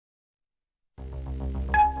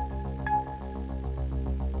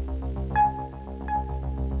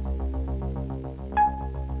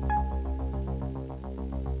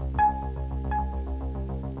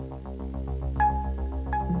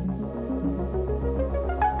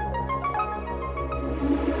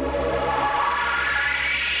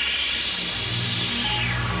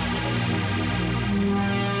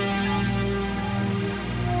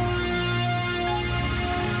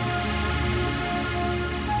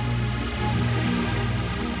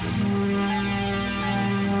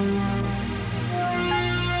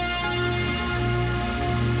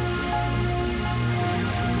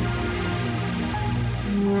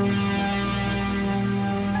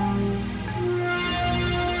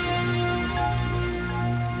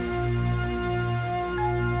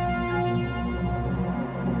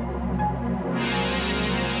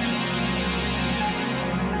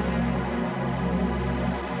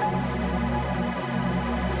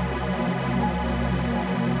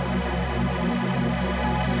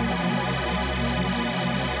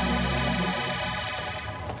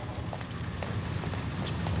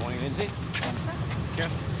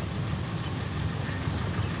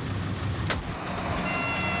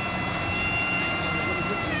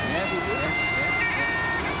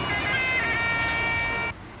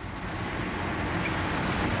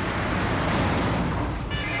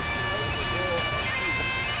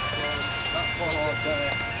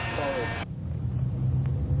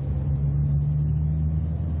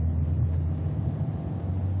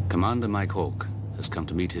Commander Mike Hawke has come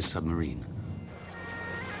to meet his submarine.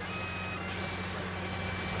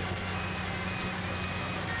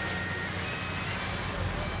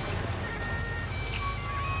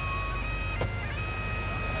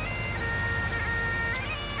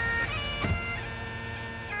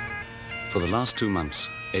 For the last 2 months,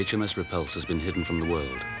 HMS Repulse has been hidden from the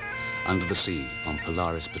world, under the sea on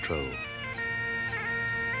Polaris patrol.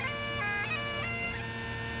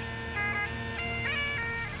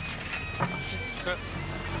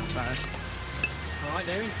 All right,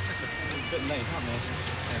 David. It's a bit late, aren't they?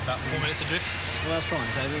 Yeah, about 4 minutes adrift. Well, that's right,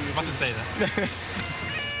 David. You mustn't say that.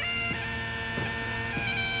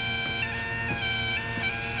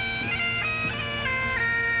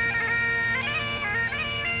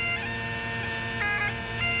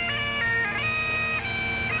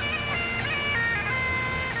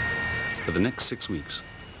 For the next 6 weeks,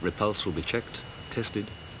 Repulse will be checked, tested,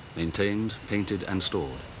 maintained, painted and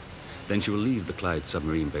stored. Then she will leave the Clyde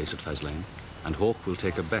submarine base at Faslane, and Hawke will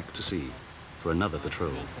take her back to sea for another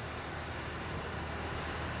patrol.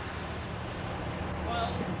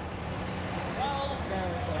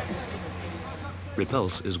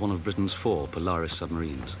 Repulse is one of Britain's 4 Polaris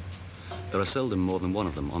submarines. There are seldom more than one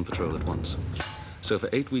of them on patrol at once. So for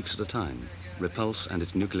 8 weeks at a time, Repulse and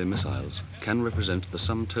its nuclear missiles can represent the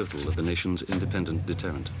sum total of the nation's independent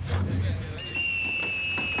deterrent.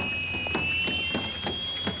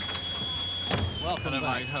 Welcome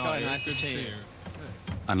back. Very nice to see you.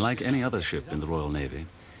 Unlike any other ship in the Royal Navy,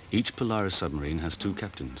 each Polaris submarine has 2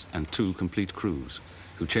 captains and 2 complete crews,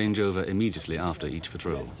 who change over immediately after each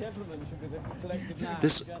patrol.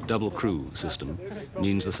 This double crew system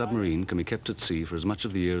means the submarine can be kept at sea for as much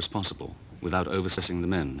of the year as possible, without overstressing the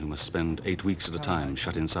men who must spend 8 weeks at a time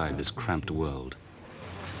shut inside this cramped world.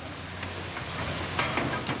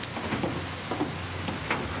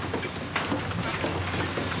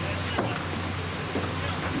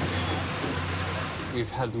 We've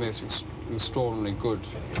had the most extraordinarily good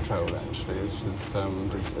patrol, actually.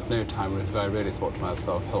 There's at no time have I really thought to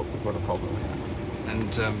myself, help, we've got a problem here.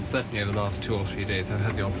 And certainly over the last 2 or 3 days, I've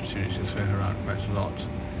had the opportunity to throw her around quite a lot.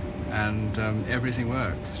 And everything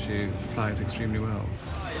works. She flies extremely well.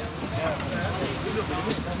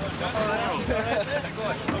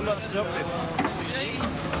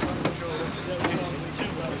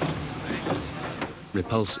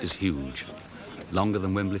 Repulse is huge, longer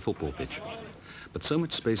than Wembley football pitch. But so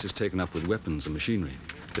much space is taken up with weapons and machinery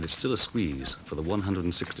that it's still a squeeze for the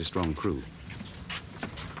 160-strong crew.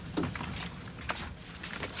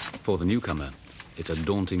 For the newcomer, it's a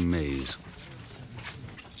daunting maze.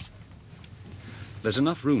 There's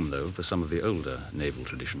enough room, though, for some of the older naval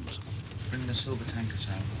traditions. Bring the silver tankers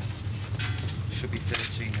out. Should be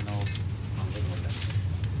 13 in all.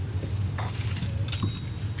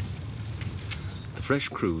 The fresh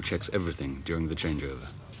crew checks everything during the changeover,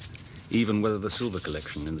 even whether the silver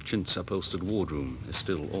collection in the chintz upholstered wardroom is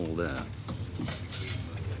still all there.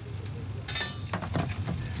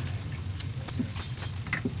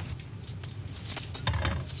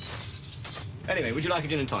 Anyway, would you like a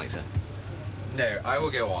gin and tonic, sir? No, I will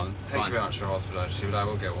go on. Thank Fine. you very much for your hospitality, but I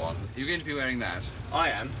will go on. You're going to be wearing that? I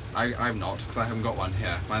am. I'm not, because I haven't got one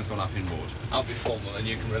here. Mine's gone up inboard. I'll be formal and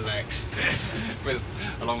you can relax.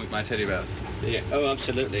 Along with my teddy bear. Yeah. Oh,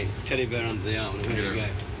 absolutely. Teddy bear under the arm. Where do you go?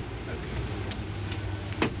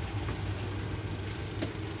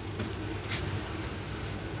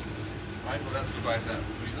 Right, well, that's goodbye to that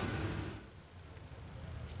for 3 months.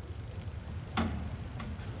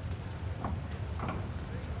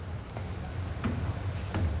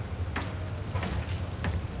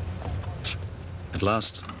 At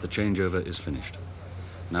last, the changeover is finished.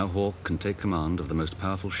 Now Hawke can take command of the most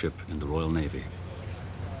powerful ship in the Royal Navy.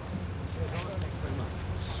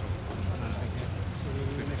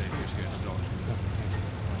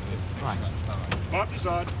 Right. Mark this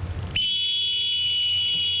on.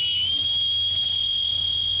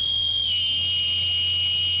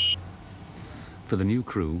 For the new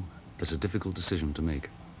crew, there's a difficult decision to make.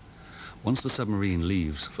 Once the submarine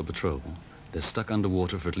leaves for patrol, they're stuck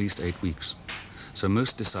underwater for at least 8 weeks. So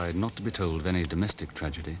most decide not to be told of any domestic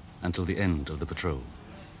tragedy until the end of the patrol.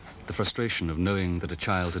 The frustration of knowing that a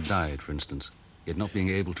child had died, for instance, yet not being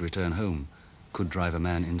able to return home, could drive a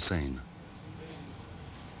man insane.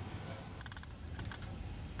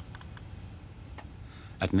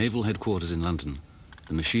 At Naval Headquarters in London,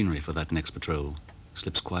 the machinery for that next patrol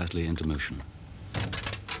slips quietly into motion.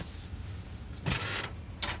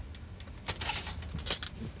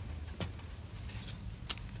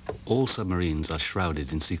 All submarines are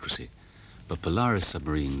shrouded in secrecy, But Polaris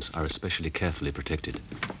submarines are especially carefully protected.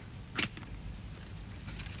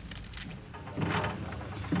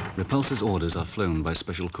 Repulse's orders are flown by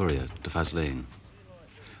special courier to Faslane.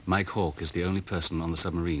 Mike Hawke is the only person on the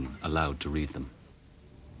submarine allowed to read them.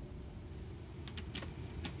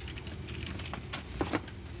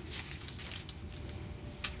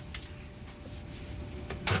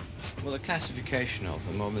 Well, the classification of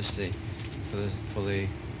them, obviously, for the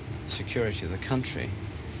security of the country,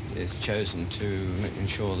 is chosen to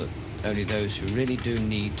ensure that only those who really do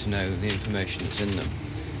need to know the information that's in them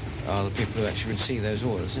are the people who actually receive those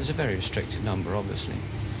orders. It's a very restricted number, obviously.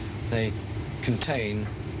 They contain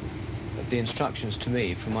the instructions to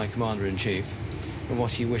me from my Commander-in-Chief and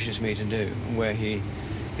what he wishes me to do and where he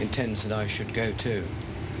intends that I should go to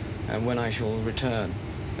and when I shall return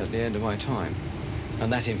at the end of my time.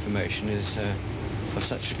 And that information is of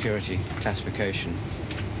such security classification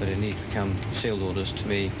that it need become sealed orders to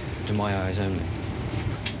me, to my eyes only.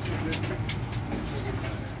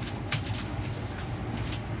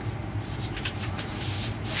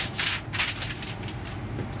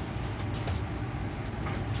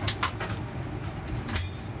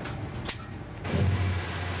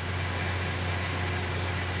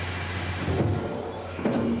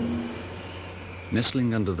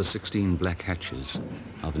 Nestling under the 16 black hatches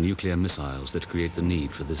are the nuclear missiles that create the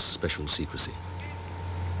need for this special secrecy.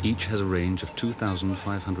 Each has a range of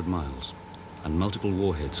 2,500 miles and multiple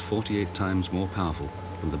warheads 48 times more powerful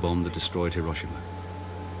than the bomb that destroyed Hiroshima.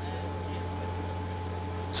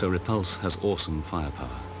 So Repulse has awesome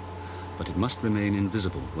firepower, but it must remain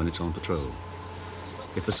invisible when it's on patrol.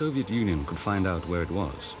 If the Soviet Union could find out where it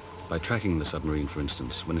was, by tracking the submarine, for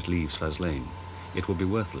instance, when it leaves Faslane, it would be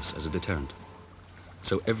worthless as a deterrent.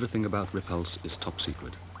 So everything about Repulse is top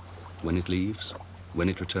secret. When it leaves, when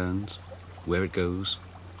it returns, where it goes,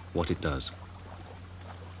 what it does.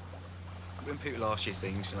 When people ask you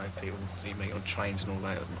things, you know, people you meet on trains and all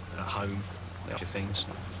that, at home, they ask you things.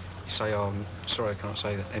 You say, oh, I'm sorry, I can't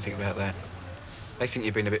say anything about that. They think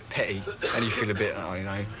you're being a bit petty, and you feel a bit, oh, you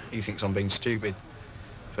know, he thinks I'm being stupid.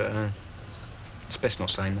 But it's best not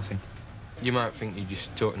saying nothing. You might think you're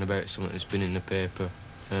just talking about something that's been in the paper,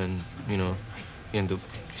 and, you know, you end up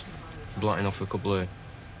blotting off a couple of,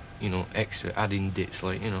 you know, extra adding dits,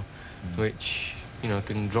 like, you know, which, you know,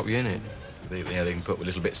 can drop you in it. They can put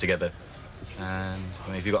little bits together, and I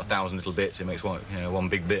mean, if you've got 1,000 little bits, it makes one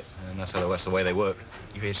big bit, and that's the way they work.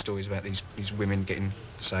 You hear stories about these women getting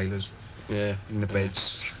sailors, yeah, in the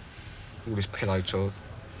beds, all this pillow talk.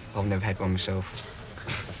 I've never had one myself.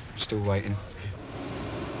 Still waiting.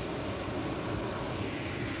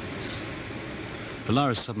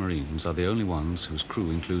 Polaris submarines are the only ones whose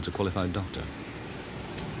crew includes a qualified doctor.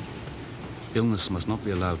 Illness must not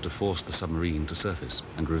be allowed to force the submarine to surface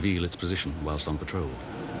and reveal its position whilst on patrol.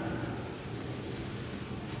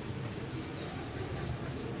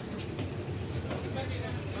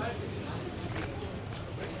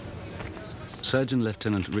 Surgeon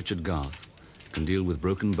Lieutenant Richard Garth can deal with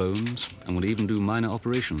broken bones and will even do minor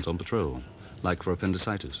operations on patrol, like for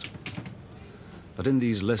appendicitis. But in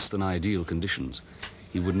these less than ideal conditions,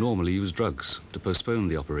 he would normally use drugs to postpone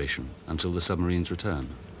the operation until the submarine's return.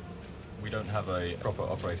 We don't have a proper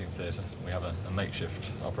operating theatre. We have a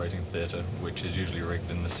makeshift operating theatre, which is usually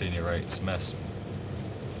rigged in the senior rates mess.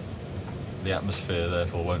 The atmosphere,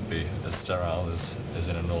 therefore, won't be as sterile as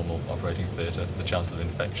in a normal operating theatre. The chances of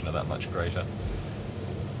infection are that much greater.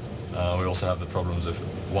 We also have the problems of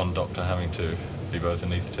one doctor having to be both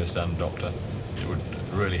anaesthetist and doctor. It would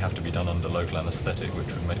really have to be done under local anaesthetic, which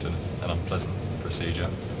would make it an unpleasant procedure.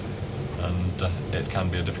 And it can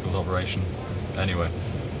be a difficult operation anyway.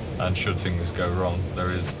 And should things go wrong,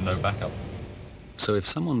 there is no backup. So if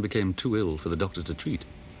someone became too ill for the doctor to treat,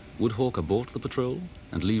 would Hawke abort the patrol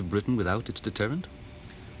and leave Britain without its deterrent?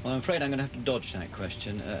 Well, I'm afraid I'm going to have to dodge that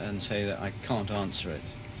question and say that I can't answer it.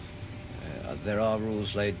 There are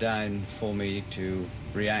rules laid down for me to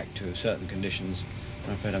react to certain conditions.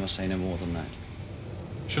 I'm afraid I must say no more than that.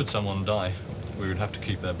 Should someone die, we would have to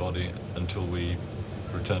keep their body until we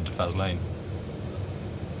return to Faslane.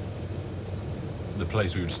 The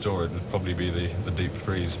place we would store it would probably be the deep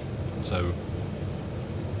freeze, so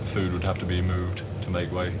food would have to be moved to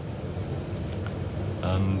make way.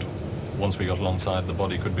 And once we got alongside, the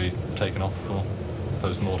body could be taken off for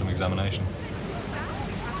post-mortem examination.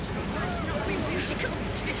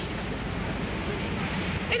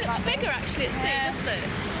 It looks bigger actually at sea, doesn't it?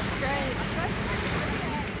 It's great.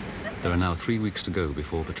 There are now 3 weeks to go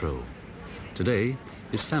before patrol. Today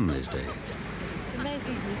is Families Day. It's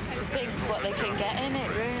amazing to think what they can get in it,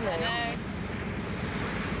 really. I know.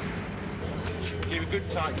 Give a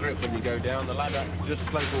good tight grip when you go down. The ladder just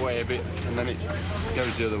slope away a bit, and then it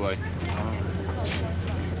goes the other way.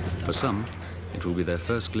 For some, it will be their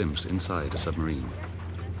first glimpse inside a submarine.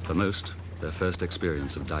 For most, their first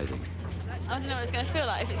experience of diving. I don't know what it's going to feel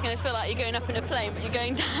like. If it's going to feel like you're going up in a plane, but you're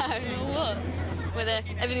going down, or what? Whether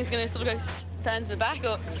everything's going to sort of go down to the back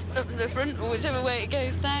or up to the front, or whichever way it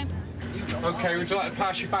goes down. OK, would you like to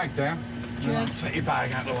pass your bag down? Yes. Take your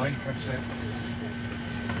bag out of the way, that's it.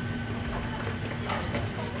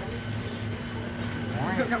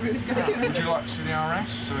 Would you like to see the RS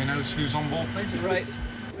so he knows who's on board, please? Right.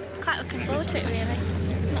 Quite looking forward to it, really.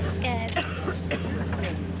 I'm not scared.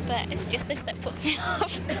 But it's just this that puts me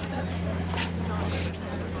off.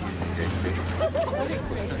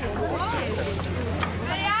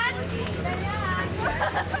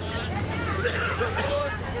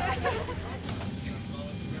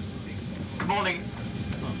 Good morning.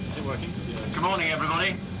 Good morning,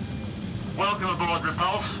 everybody. Welcome aboard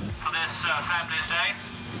Repulse for this Families Day.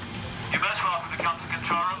 You're most welcome to come to the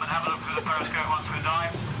control room and have a look through the periscope once we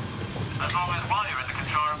dive. As long as while you're in the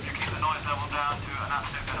control room, you keep the noise level down to an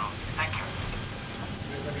absolute minimum. Thank you.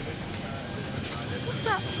 What's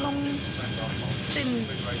that long, thin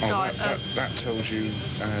That tells you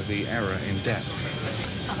the error in depth.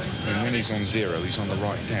 And when he's on 0, he's on the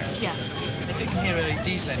right depth. Yeah. If you can hear a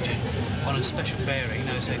diesel engine on a special bearing,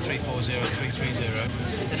 say 340,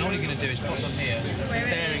 330, then all you're going to do is put on here the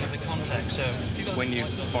bearing of the contact. So when you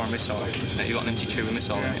fire a missile, you've got an empty tube of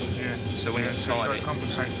missile in it. So when you fire it,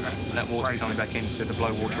 that water comes back in, so to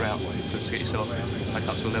blow water out, just to get yourself back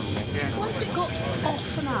up to a level again. Why has it got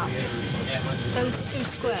off and up? Those two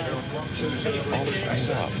squares. Off and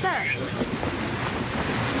up. There.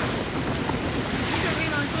 You don't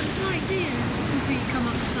realise what it's like, do you? Until you come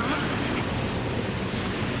up the top.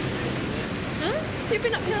 Huh? You've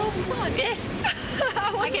been up here all the time? Yes.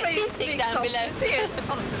 I get seasick down below. Do you?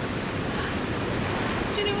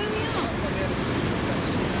 Do you know where we are?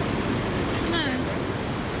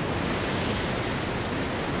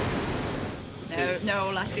 No. No,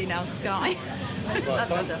 all I see now is sky.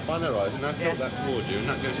 Find the horizon, now tilt that towards you, and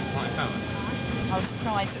that goes in high power. I was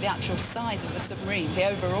surprised at the actual size of the submarine, the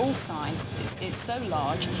overall size. It's so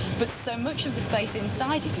large, but so much of the space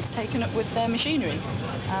inside it is taken up with their machinery.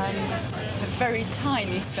 The very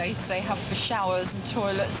tiny space they have for showers and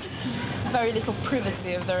toilets, very little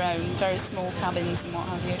privacy of their own, very small cabins and what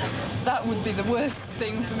have you. That would be the worst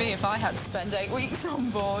thing for me if I had to spend 8 weeks on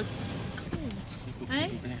board. Eh?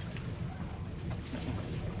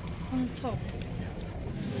 On the top.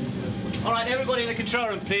 All right, everybody in the control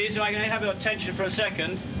room, please. If I can have your attention for a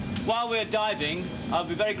second. While we're diving, I'll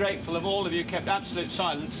be very grateful if all of you kept absolute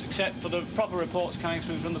silence, except for the proper reports coming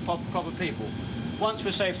through from the proper people. Once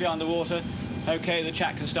we're safely underwater, OK, the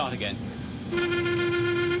chat can start again.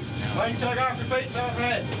 Plane take off, repeats off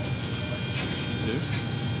ahead.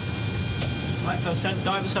 Right, first 10,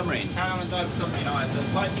 dive the submarine. Carry on and dive the submarine. All right, so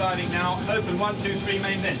pipe diving now. Open 1, 2, 3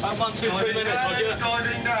 main minutes. 1, 2, 3 minutes, Roger.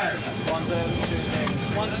 Diving down. 1, 2,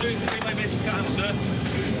 3. 1, 2, 3 main minutes. Come on, sir.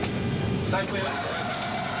 Stay clear.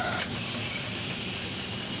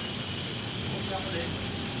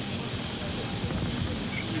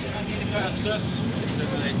 Come on, sir.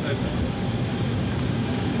 Open.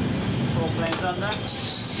 4 planes under.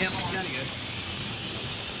 Yep, down you go.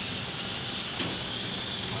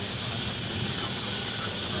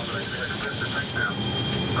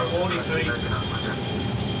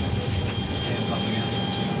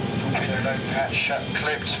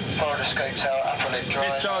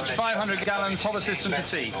 Discharge 500 gallons, hover system to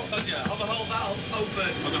sea. Hover hull valve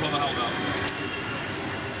open. Hover hull valve.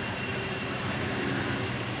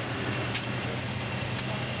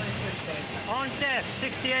 On depth,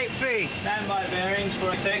 68 feet. Standby bearings for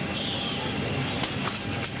a fix.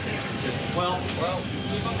 Well.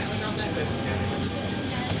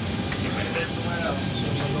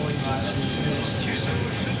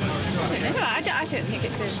 I don't think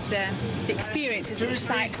it's as the experience as much as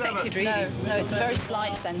I expected, really. No, it's a very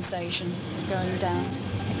slight sensation going down.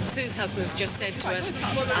 Sue's husband's just said to us,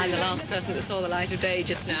 I'm the last person that saw the light of day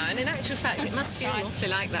just now, and in actual fact it must feel awfully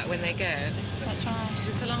like that when they go. That's right.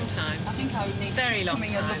 It's a long time. I think I would need to be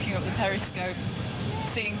coming and looking up the periscope,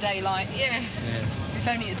 seeing daylight. Yes. If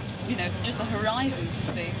only it's, just the horizon to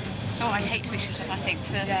see. Oh, I'd hate to be shut up, I think,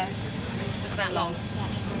 for just that long.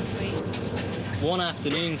 One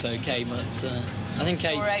afternoon's okay, but I think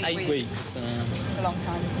eight weeks. It's a long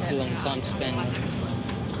time, isn't it? It's a long time to spend.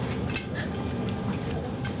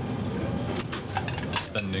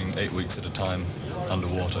 Spending 8 weeks at a time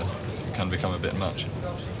underwater can become a bit much.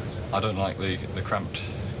 I don't like the cramped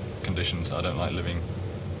conditions. I don't like living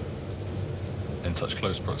in such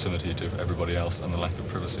close proximity to everybody else and the lack of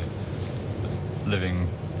privacy. Living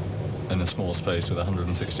in a small space with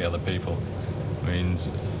 160 other people means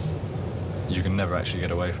you can never actually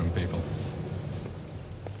get away from people.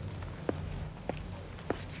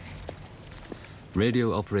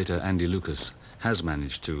 Radio operator Andy Lucas has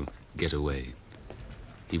managed to get away.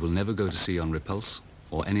 He will never go to sea on Repulse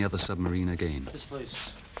or any other submarine again. Yes, please.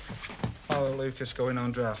 Hello, Lucas, going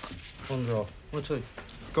on draft. On draft. Where to?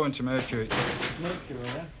 Going to Mercury. Mercury,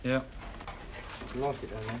 yeah? Yeah. You like it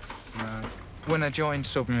down there? When I joined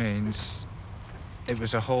submarines, it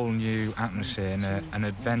was a whole new atmosphere and an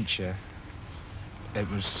adventure. It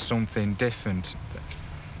was something different,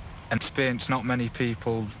 an experience not many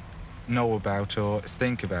people know about or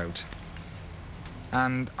think about.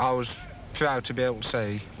 And I was proud to be able to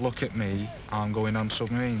say, look at me, I'm going on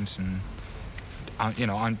submarines, and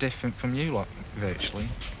I'm different from you lot, virtually.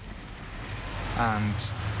 And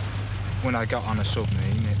when I got on a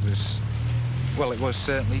submarine, it was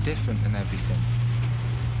certainly different than everything.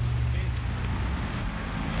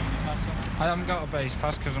 I haven't got a base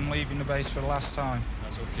pass because I'm leaving the base for the last time.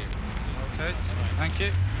 That's okay. Okay, thank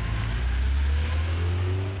you.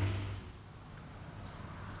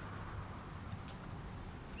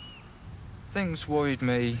 Things worried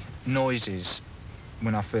me, noises,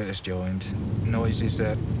 when I first joined. Noises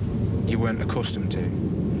that you weren't accustomed to.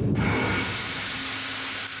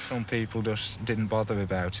 Some people just didn't bother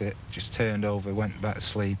about it, just turned over, went back to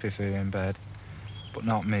sleep if they were in bed. But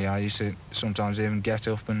not me, I used to sometimes even get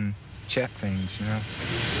up and check things, you know.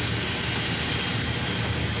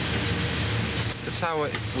 The tower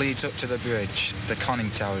leads up to the bridge, the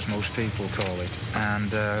conning tower as most people call it,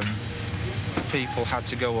 and people had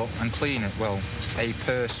to go up and clean it, well, a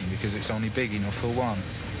person, because it's only big enough for one.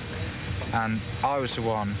 And I was the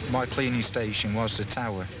one, my cleaning station was the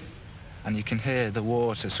tower, and you can hear the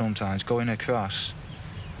water sometimes going across,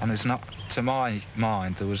 and there's not, to my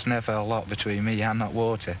mind, there was never a lot between me and that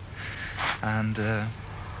water. And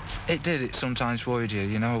it sometimes worried you,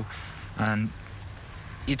 you know, and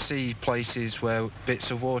you'd see places where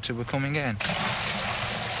bits of water were coming in.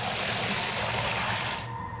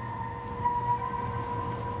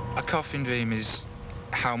 A coffin dream is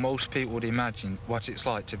how most people would imagine what it's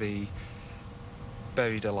like to be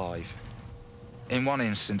buried alive. In one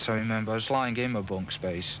instance, I remember I was lying in my bunk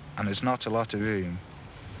space, and there's not a lot of room.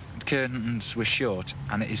 The curtains were shut,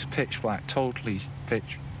 and it is pitch black, totally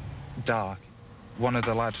pitch dark. One of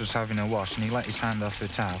the lads was having a wash, and he let his hand off the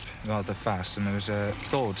tap rather fast, and there was a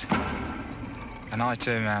thud. And I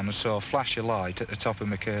turned around and saw a flash of light at the top of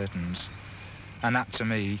my curtains. And that, to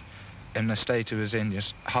me, in the state I was in,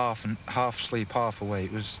 just half asleep, half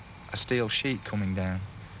awake, was a steel sheet coming down.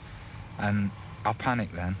 And I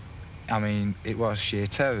panicked then. I mean, it was sheer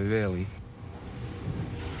terror, really.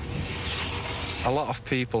 A lot of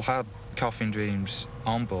people had coffin dreams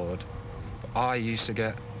on board, but I used to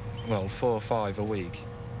get, well, 4 or 5 a week.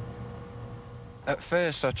 At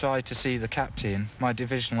first, I tried to see the captain, my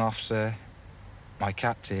divisional officer, my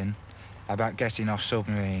captain, about getting off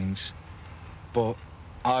submarines, but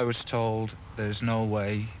I was told there's no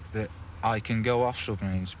way that I can go off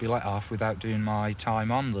submarines, be let off without doing my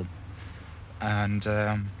time on them. And,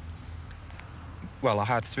 well, I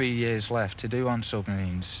had 3 years left to do on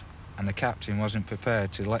submarines, and the captain wasn't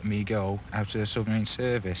prepared to let me go out of the submarine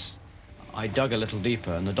service. I dug a little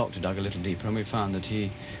deeper, and the doctor dug a little deeper, and we found that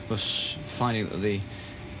he was finding that the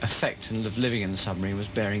effect of living in the submarine was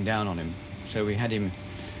bearing down on him. So we had him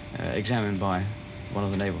examined by one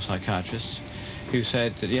of the naval psychiatrists, who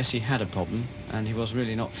said that, yes, he had a problem, and he was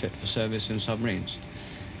really not fit for service in submarines.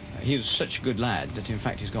 He was such a good lad that, in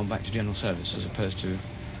fact, he's gone back to general service as opposed to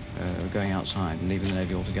going outside and leaving the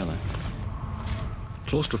Navy altogether.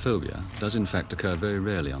 Claustrophobia does, in fact, occur very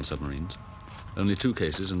rarely on submarines. Only 2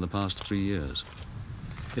 cases in the past 3 years.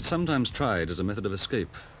 It's sometimes tried as a method of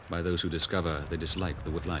escape by those who discover they dislike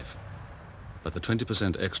the way of life. But the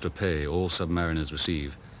 20% extra pay all submariners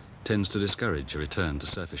receive tends to discourage a return to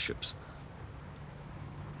surface ships.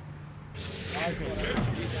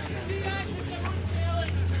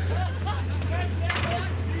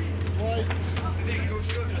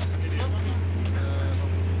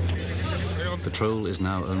 Patrol is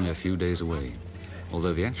now only a few days away,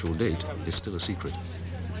 although the actual date is still a secret.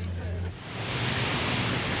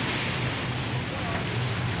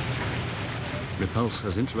 Repulse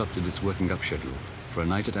has interrupted its working up schedule for a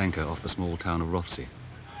night at anchor off the small town of Rothsay.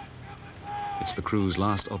 It's the crew's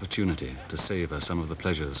last opportunity to savor some of the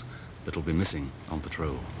pleasures that will be missing on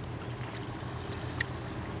patrol.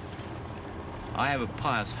 I have a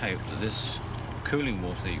pious hope that this cooling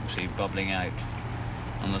water you can see bubbling out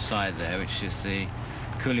on the side there, which is the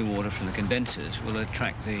cooling water from the condensers will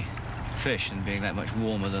attract the fish, and being that much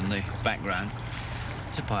warmer than the background.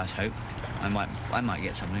 It's a pious hope. I might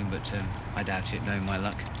get something, but I doubt it, knowing my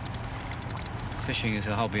luck. Fishing is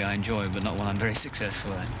a hobby I enjoy, but not one I'm very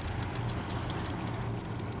successful at.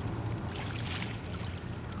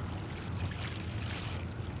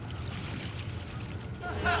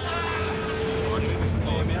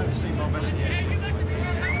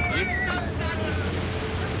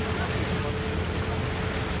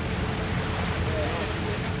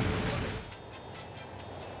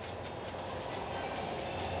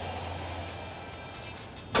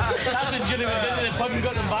 That's when Jilly was in the pub and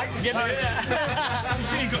got them back to get rid of it. You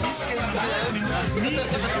see, he got skin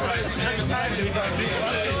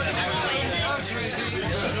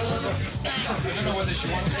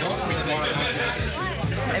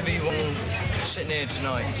Everyone sitting here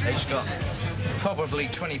tonight has got probably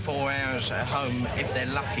 24 hours at home, if they're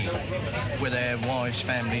lucky, with their wives,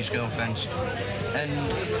 families, girlfriends. And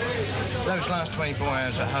those last 24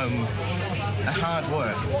 hours at home are hard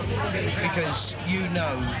work, because you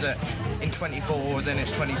know that in 24, then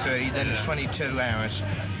it's 23, then it's 22 hours,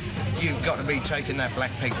 you've got to be taking that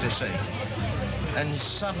black pig to sea. And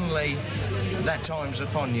suddenly that time's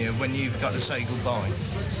upon you when you've got to say goodbye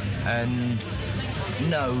and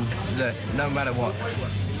know that no matter what,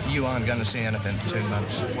 you aren't going to see anything for 2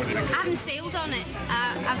 months. I haven't sailed on it.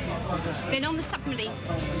 I've been on the submarine.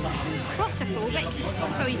 It's claustrophobic,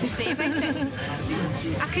 that's all you can say about it.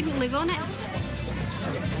 I couldn't live on it.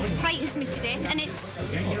 It frightens me to death, and it's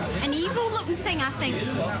an evil-looking thing, I think.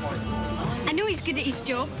 I know he's good at his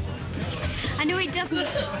job. I know he doesn't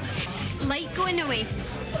like going away.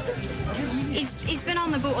 He's been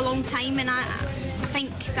on the boat a long time, and I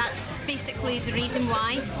think that's basically the reason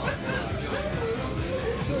why.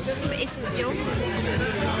 But it's his job.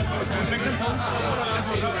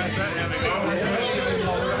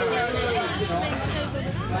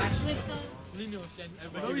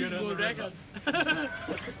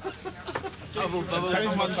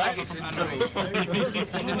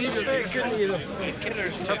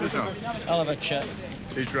 I'll have a chat.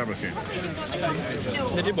 Please grab a few.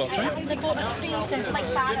 Did you watch it? They bought a freezer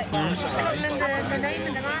like that. I can't remember the name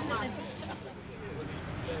of the man.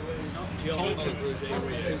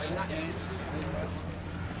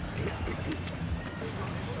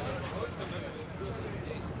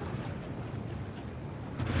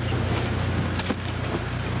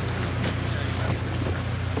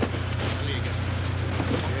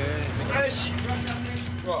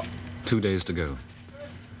 What? 2 days to go.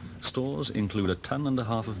 Stores include 1.5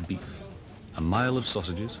 tons of beef, 1 mile of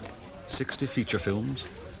sausages, 60 feature films,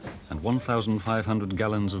 and 1,500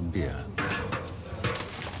 gallons of beer.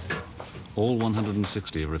 All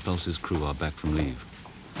 160 of Repulse's crew are back from leave,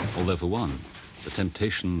 although for one, the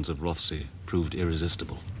temptations of Rothsay proved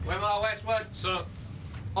irresistible. Wemar Westward. Sir.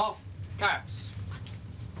 Off. Caps.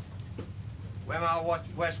 Wemar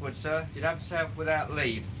Westward, sir, did have yourself without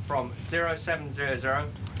leave from 0700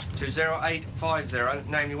 to 0850,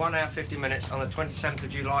 namely 1 hour 50 minutes on the 27th of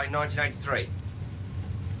July 1983.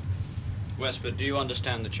 Westward, do you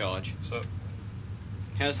understand the charge? Sir.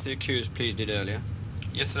 Has the accused pleaded earlier?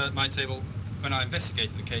 Yes, sir, at my table. When I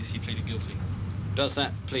investigated the case, he pleaded guilty. Does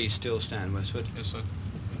that plea still stand, Westward? Yes, sir.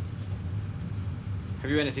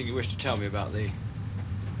 Have you anything you wish to tell me about the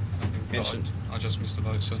incident? I just missed the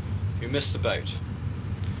boat, sir. You missed the boat.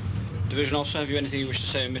 Division officer, have you anything you wish to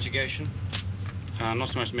say in mitigation? Not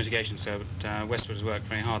so much mitigation, sir, but Westwood has worked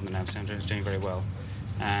very hard in the nav centre and is doing very well.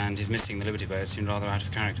 And his missing the Liberty boat seemed rather out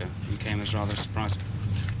of character. He came as rather a surprise.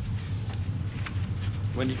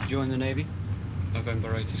 When did you join the Navy?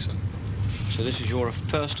 November 80, sir. So this is your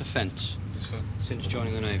first offence? Yes, sir. Since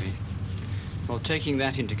joining the Navy? Well, taking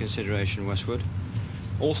that into consideration, Westwood,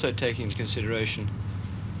 also taking into consideration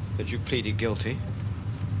that you pleaded guilty,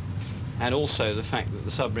 and also the fact that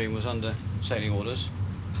the submarine was under sailing orders,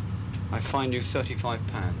 I fine you £35.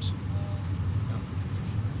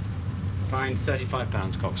 Fine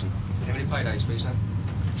 £35, Coxswain. How many paydays, please, sir?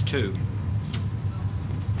 2.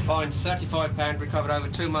 Fine £35, recovered over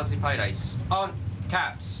 2 monthly paydays. On.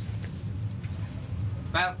 Caps.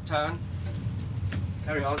 About turn.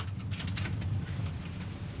 Carry on.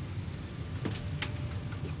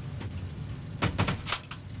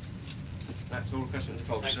 That's all request of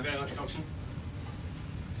the officer. Thank you very much, Coxswain.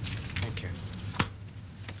 Thank you.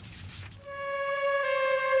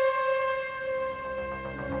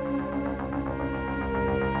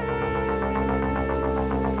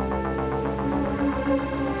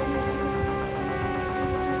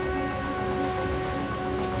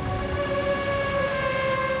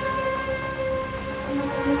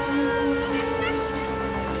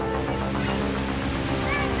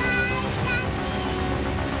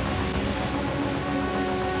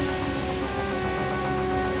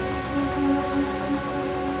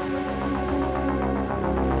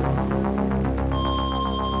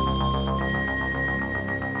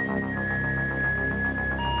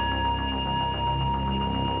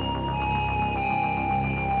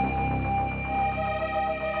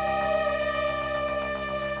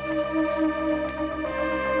 The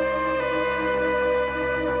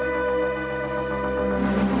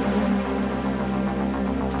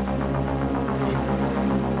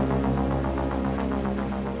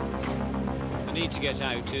need to get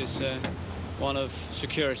out is one of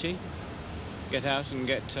security. Get out and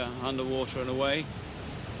get underwater and away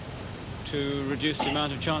to reduce the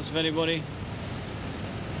amount of chance of anybody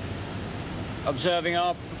observing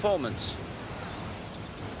our performance.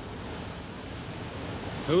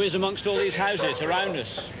 Who is amongst all these houses around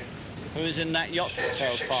us? Who is in that yacht that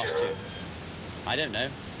sails past you? I don't know.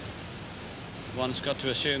 One's got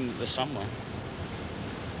to assume that there's someone.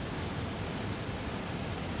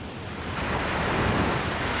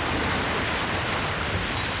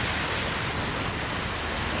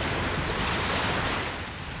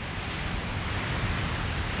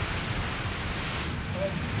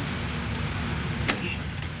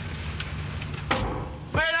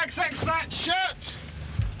 That shut!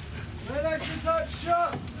 Relax that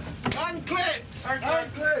shut! Unclipped!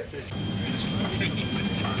 Unclipped!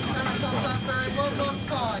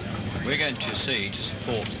 We're going to sea to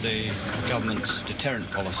support the government's deterrent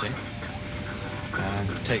policy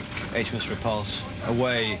and take HMS Repulse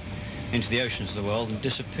away into the oceans of the world and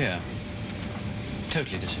disappear.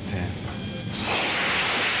 Totally disappear.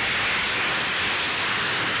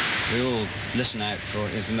 We all listen out for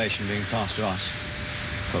information being passed to us,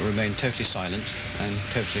 but remain totally silent and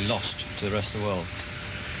totally lost to the rest of the world.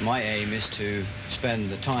 My aim is to spend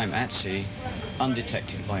the time at sea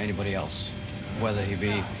undetected by anybody else, whether he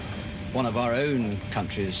be one of our own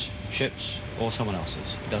country's ships or someone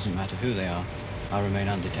else's. It doesn't matter who they are, I remain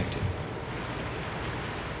undetected.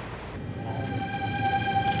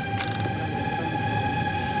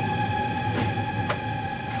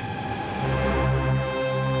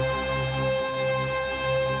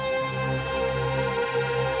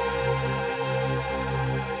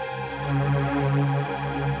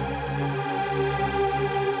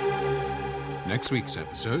 Next week's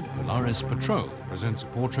episode, Polaris Patrol, presents a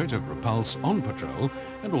portrait of Repulse on patrol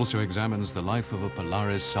and also examines the life of a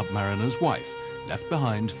Polaris submariner's wife, left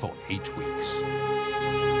behind for 8 weeks.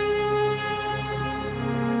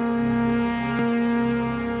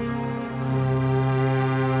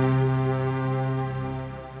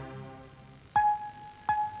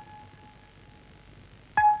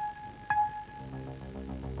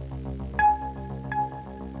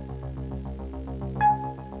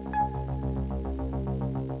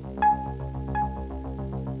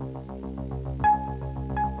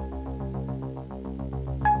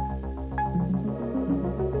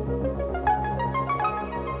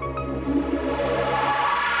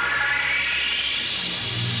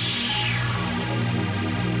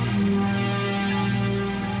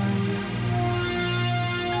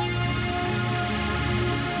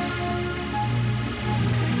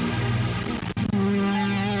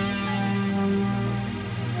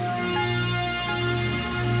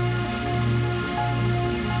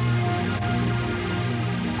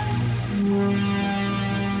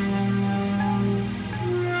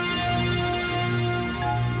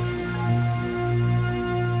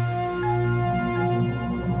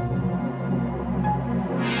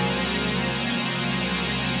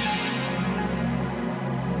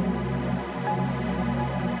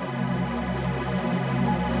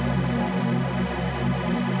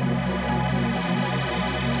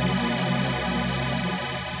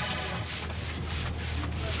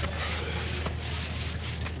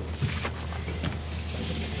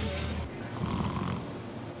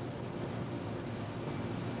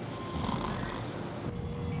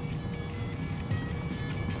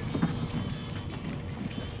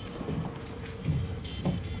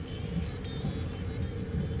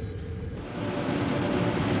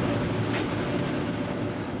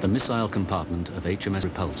 The missile compartment of HMS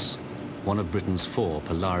Repulse, one of Britain's 4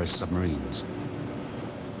 Polaris submarines.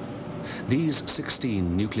 These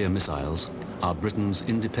 16 nuclear missiles are Britain's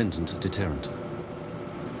independent deterrent.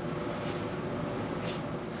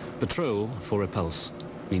 Patrol for Repulse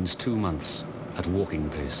means 2 months at walking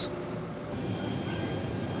pace.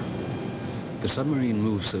 The submarine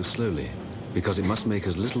moves so slowly because it must make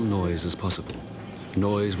as little noise as possible,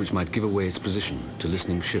 noise which might give away its position to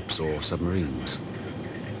listening ships or submarines.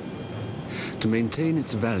 To maintain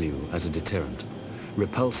its value as a deterrent,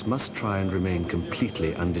 Repulse must try and remain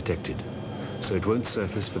completely undetected, so it won't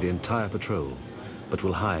surface for the entire patrol, but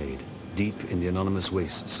will hide deep in the anonymous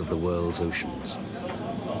wastes of the world's oceans.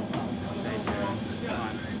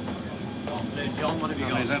 Afternoon, John. What have you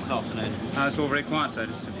got this afternoon? It's all very quiet, sir.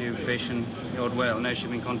 Just a few fish and the odd whale. No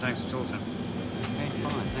shipping contacts at all, sir. Okay,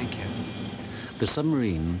 fine, thank you. The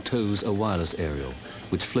submarine tows a wireless aerial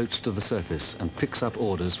which floats to the surface and picks up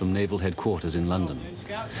orders from naval headquarters in London.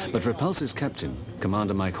 But Repulse's captain,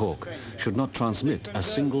 Commander Mike Hawke, should not transmit a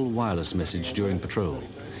single wireless message during patrol.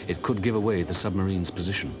 It could give away the submarine's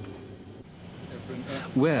position.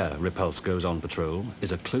 Where Repulse goes on patrol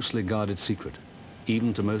is a closely guarded secret,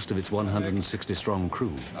 even to most of its 160-strong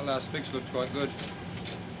crew. That last fix looks quite good.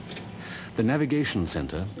 The navigation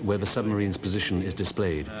center, where the submarine's position is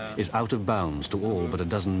displayed, is out of bounds to all but a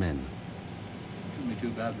dozen men. Shouldn't be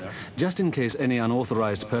too bad there. Just in case any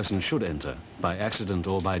unauthorized person should enter, by accident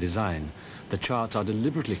or by design, the charts are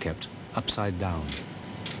deliberately kept upside down.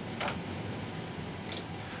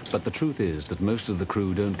 But the truth is that most of the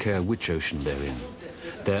crew don't care which ocean they're in.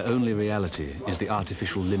 Their only reality is the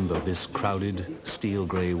artificial limbo of this crowded,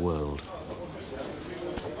 steel-grey world.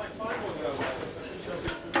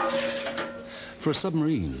 For a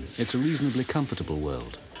submarine, it's a reasonably comfortable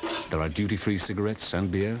world. There are duty-free cigarettes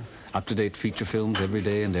and beer, up-to-date feature films every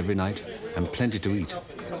day and every night, and plenty to eat.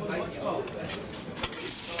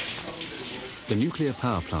 The nuclear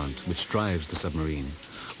power plant, which drives the submarine,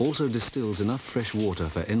 also distills enough fresh water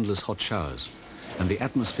for endless hot showers, and the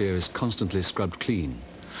atmosphere is constantly scrubbed clean,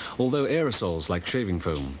 although aerosols like shaving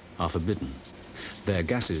foam are forbidden. Their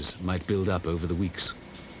gases might build up over the weeks.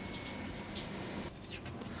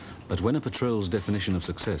 But when a patrol's definition of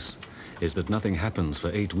success is that nothing happens for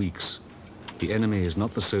 8 weeks, the enemy is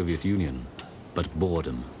not the Soviet Union, but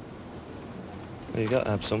boredom. Well, you've got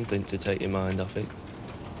to have something to take your mind off it.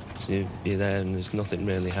 So you're there and there's nothing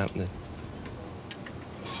really happening.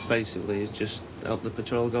 Basically, it's just help the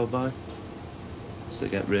patrol go by. So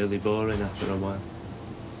they get really boring after a while.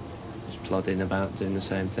 Just plodding about doing the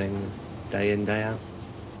same thing day in, day out.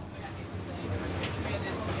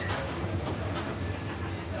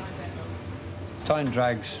 Time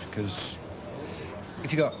drags because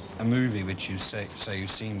if you've got a movie which you say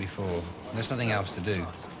you've seen before, there's nothing else to do.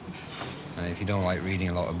 And if you don't like reading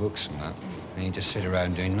a lot of books and that, then you just sit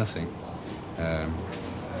around doing nothing. And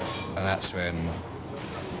that's when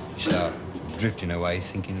you start drifting away,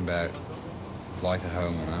 thinking about life at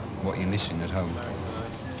home and that, what you're missing at home.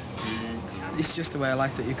 It's just the way of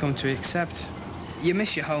life that you come to accept. You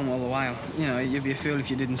miss your home all the while. You know, you'd be a fool if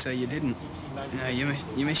you didn't say you didn't. You know,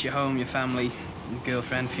 you miss your home, your family, your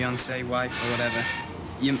girlfriend, fiancé, wife, or whatever.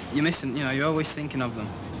 You're missing, you know, you're always thinking of them.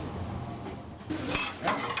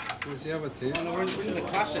 Where's the other team? Oh, no, we're in the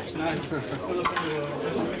classics now.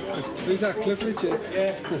 Who's that, Cliff Richard?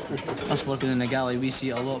 Yeah. Us working in the galley, we see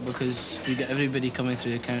it a lot because we get everybody coming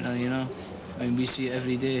through the counter, you know. I mean, we see it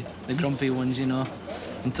every day. The grumpy ones, you know,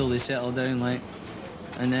 until they settle down, like.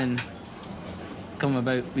 And then come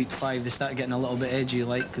about week 5, they start getting a little bit edgy,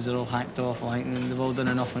 like, because they're all hacked off, like, and they've all done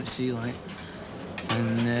enough at sea, like.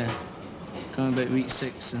 And coming about week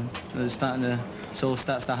 6, and it all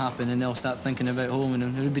starts to happen, and they'll start thinking about home, and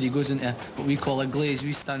everybody goes into what we call a glaze.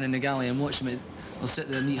 We stand in the galley and watch them. They'll sit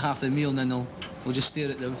there and eat half the meal, and then they'll just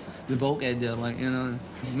stare at the bulkhead there, like, you know.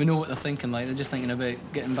 We know what they're thinking, like, they're just thinking about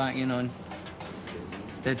getting back, you know. And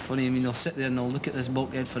it's dead funny. I mean, they'll sit there and they'll look at this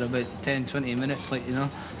bulkhead for about 10, 20 minutes, like, you know.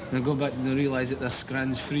 And they'll go back and they'll realise that their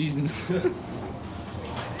scran's freezing.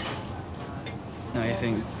 No, you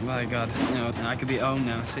think, my God, you know, I could be at home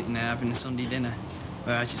now, sitting there having a Sunday dinner.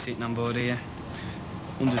 We're actually sitting on board here,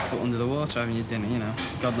 100 foot under the water having your dinner, you know.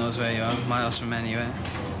 God knows where you are, miles from anywhere.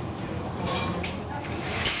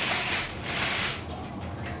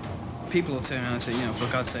 People will turn around and say, you know,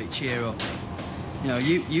 for God's sake, cheer up. You know,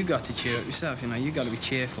 you got to cheer up yourself, you know, you got to be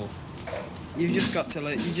cheerful. You just got to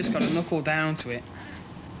knuckle down to it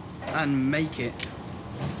and make it.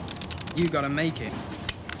 You got to make it.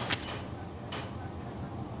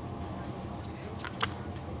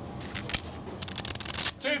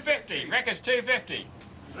 Record's £2.50.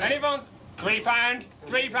 Anyone's £3,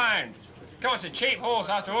 £3. Come on, it's a cheap horse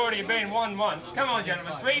after already being won once. Come on,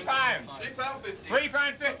 gentlemen, £3.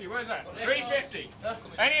 £3.50, where's that? £3.50.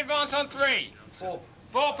 Any advance on 3? £4.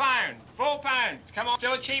 £4. Come on,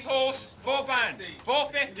 still a cheap horse. £4.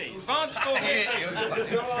 £4.50. Advance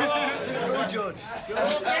 £4.50. Go, George.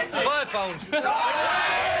 £5.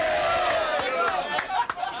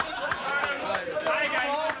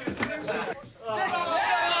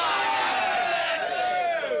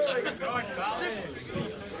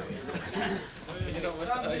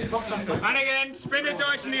 And again, spin the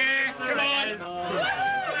dice in the air, come on!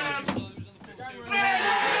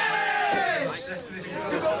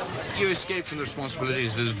 You escape from the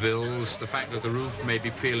responsibilities of the bills, the fact that the roof may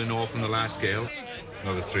be peeling off in the last gale.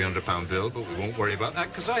 Another £300 bill, but we won't worry about that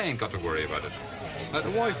because I ain't got to worry about it. Let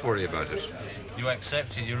the wife worry about it. You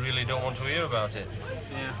accept it, you really don't want to hear about it.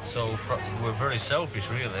 Yeah. So we're very selfish,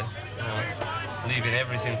 really. Leaving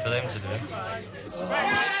everything for them to do.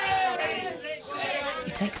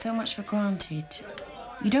 You take so much for granted.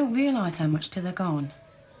 You don't realise how much till they're gone.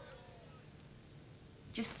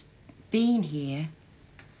 Just being here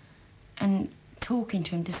and talking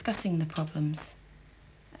to them, discussing the problems.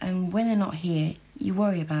 And when they're not here, you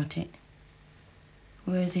worry about it.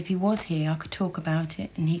 Whereas if he was here, I could talk about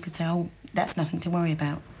it and he could say, oh, that's nothing to worry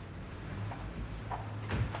about.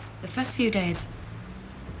 The first few days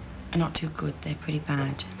are not too good. They're pretty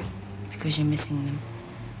bad because you're missing them.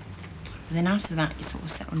 But then after that, you sort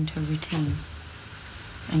of settle into a routine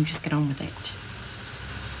and you just get on with it.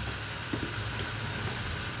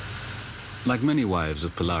 Like many wives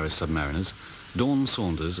of Polaris submariners, Dawn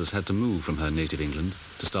Saunders has had to move from her native England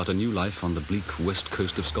to start a new life on the bleak west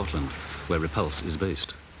coast of Scotland, where Repulse is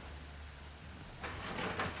based.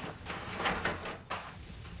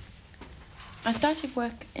 I started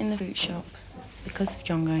work in the fruit shop because of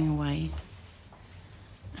John going away.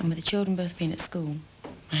 And with the children both being at school,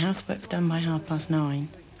 my housework's done by 9:30.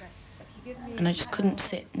 And I just couldn't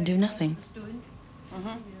sit and do nothing.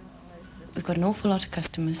 We've got an awful lot of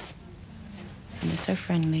customers, and they're so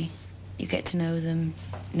friendly. You get to know them,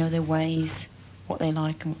 know their ways, what they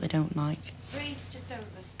like and what they don't like.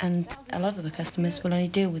 And a lot of the customers will only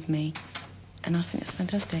deal with me, and I think that's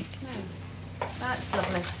fantastic. That's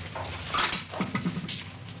lovely.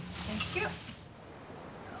 Thank you.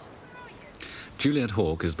 Juliet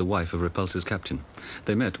Hawke is the wife of Repulse's captain.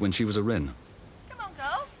 They met when she was a wren.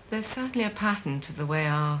 There's certainly a pattern to the way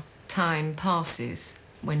our time passes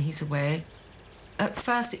when he's away. At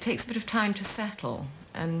first, it takes a bit of time to settle,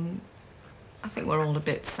 and I think we're all a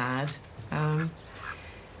bit sad. And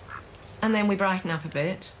then we brighten up a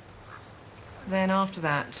bit. Then after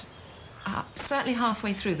that, certainly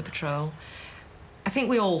halfway through the patrol, I think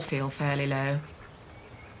we all feel fairly low.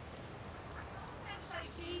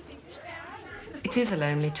 It is a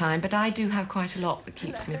lonely time, but I do have quite a lot that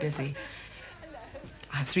keeps me busy.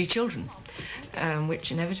 I have 3 children,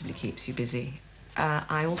 which inevitably keeps you busy.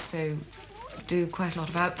 I also do quite a lot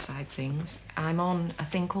of outside things. I'm on a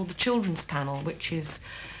thing called the Children's Panel, which is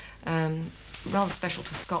rather special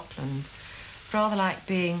to Scotland, rather like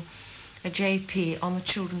being a JP on the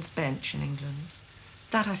children's bench in England.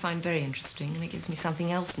 That I find very interesting, and it gives me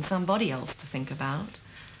something else and somebody else to think about,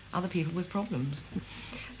 other people with problems.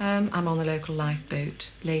 I'm on the local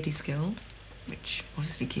lifeboat Ladies Guild, which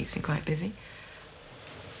obviously keeps me quite busy.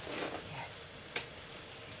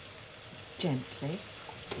 Gently.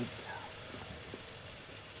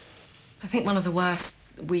 I think one of the worst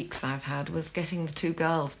weeks I've had was getting the 2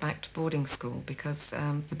 girls back to boarding school because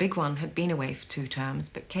the big one had been away for 2 terms,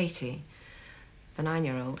 but Katie, the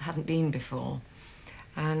 9-year-old, hadn't been before.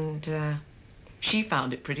 And she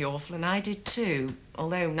found it pretty awful, and I did too,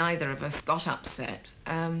 although neither of us got upset.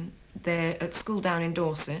 They're at school down in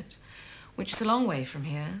Dorset, which is a long way from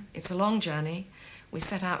here. It's a long journey. We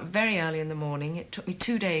set out very early in the morning. It took me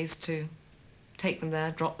 2 days to take them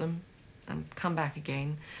there, drop them, and come back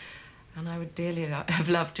again. And I would dearly have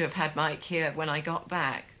loved to have had Mike here when I got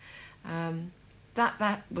back.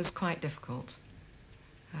 That was quite difficult.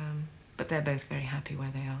 But they're both very happy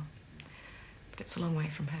where they are. But it's a long way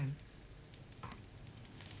from home.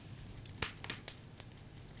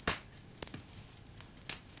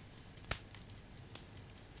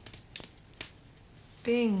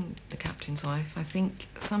 Being the captain's wife, I think,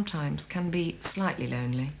 sometimes can be slightly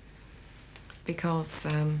lonely because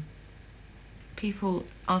people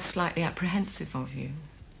are slightly apprehensive of you.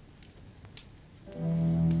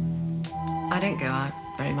 I don't go out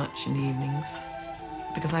very much in the evenings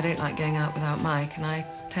because I don't like going out without Mike, and I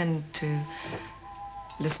tend to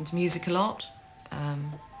listen to music a lot,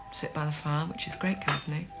 sit by the fire, which is great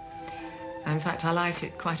company. In fact, I light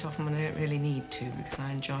it quite often when I don't really need to because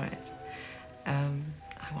I enjoy it.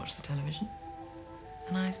 I watch the television,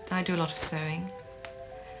 and I do a lot of sewing.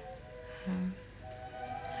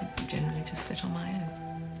 I generally just sit on my own.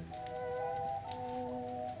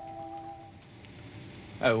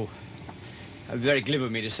 Oh, very glib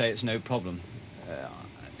of me to say it's no problem.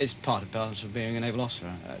 It's part and parcel of being a naval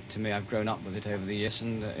officer. To me, I've grown up with it over the years,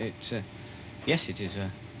 and yes, it is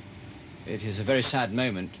a very sad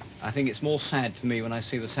moment. I think it's more sad for me when I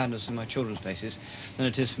see the sadness in my children's faces than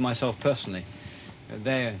it is for myself personally.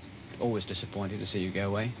 They're always disappointed to see you go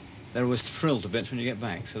away. They're always thrilled to bits when you get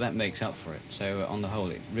back, so that makes up for it. So on the whole,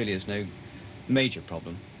 it really is no major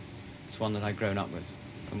problem. It's one that I've grown up with,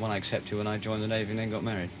 and one I accepted when I joined the Navy and then got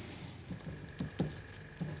married.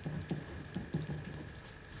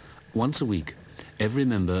 Once a week, every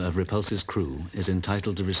member of Repulse's crew is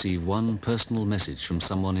entitled to receive one personal message from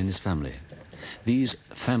someone in his family. These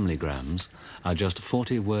familygrams are just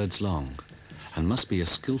 40 words long, and must be a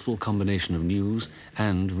skillful combination of news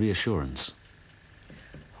and reassurance.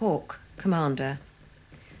 Hawk, Commander.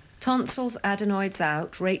 Tonsils, adenoids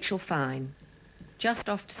out, Rachel fine. Just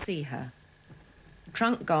off to see her.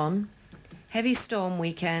 Trunk gone. Heavy storm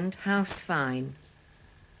weekend, house fine.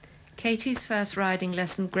 Katie's first riding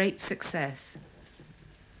lesson, great success.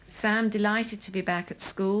 Sam delighted to be back at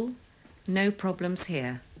school. No problems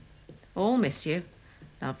here. All miss you.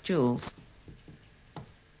 Love, Jules.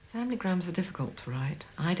 Familygrams are difficult to write.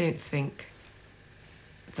 I don't think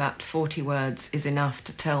that 40 words is enough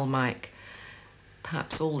to tell Mike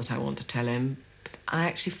perhaps all that I want to tell him. But I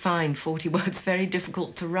actually find 40 words very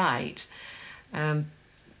difficult to write.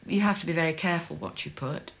 You have to be very careful what you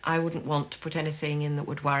put. I wouldn't want to put anything in that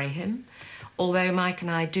would worry him, although Mike and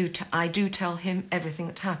I do tell him everything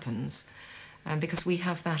that happens, because we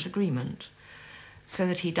have that agreement, so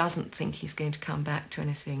that he doesn't think he's going to come back to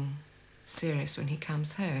anything serious when he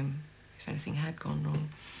comes home, if anything had gone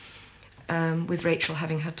wrong. With Rachel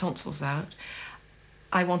having her tonsils out,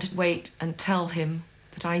 I wanted to wait and tell him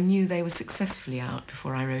that I knew they were successfully out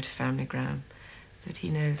before I wrote a familygram, so that he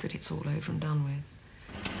knows that it's all over and done with.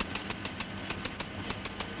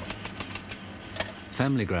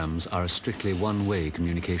 Familygrams are a strictly one-way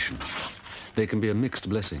communication. They can be a mixed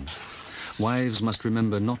blessing. Wives must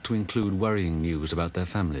remember not to include worrying news about their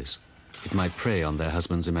families. It might prey on their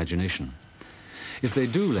husband's imagination. If they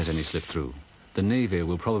do let any slip through, the Navy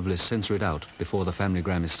will probably censor it out before the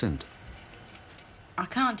familygram is sent. I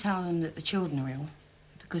can't tell them that the children are ill,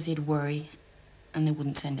 because they'd worry and they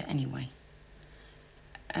wouldn't send it anyway.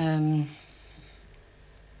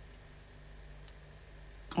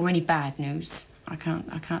 Or any bad news. I can't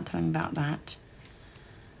tell them about that.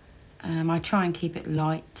 I try and keep it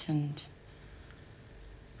light, and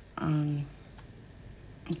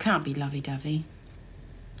it can't be lovey-dovey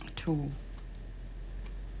at all.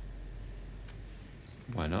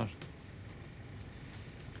 Why not?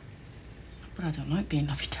 But I don't like being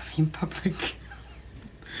lovey-dovey in public.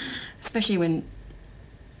 Especially when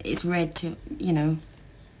it's read to, you know,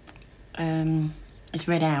 it's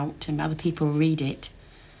read out and other people read it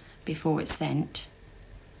before it's sent.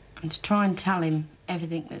 And to try and tell him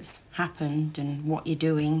everything that's happened and what you're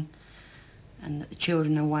doing and that the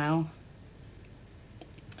children are well,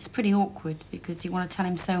 it's pretty awkward, because you want to tell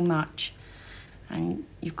him so much, and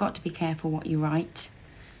you've got to be careful what you write.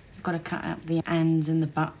 You've got to cut out the ands and the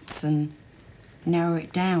buts and narrow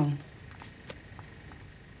it down.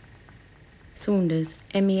 Saunders,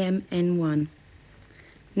 MEMN1.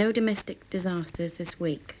 No domestic disasters this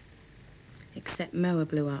week, except mower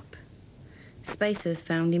blew up. Spacers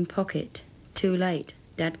found in pocket. Too late.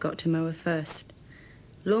 Dad got to mower first.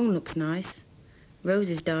 Lawn looks nice.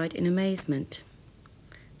 Roses died in amazement.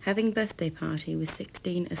 Having birthday party with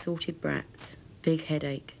 16 assorted brats. Big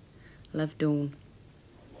headache. Love, Dawn.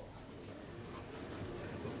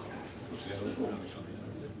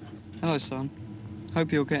 Hello, son.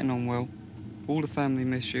 Hope you're getting on well. All the family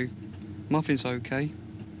miss you. Muffin's okay.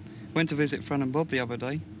 Went to visit Fran and Bob the other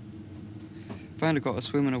day. Found I got a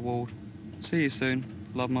swimming award. See you soon.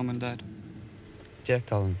 Love, Mum and Dad. Dear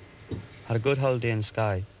Colin, had a good holiday in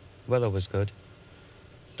Skye. Weather was good.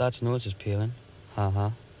 Dad's nose is peeling.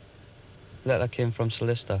 Ha. Letter came from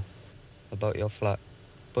Solicitor about your flat.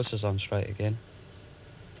 Bus is on strike again.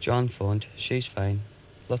 John phoned. She's fine.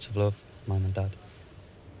 Lots of love, Mum and Dad.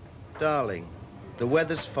 Darling, the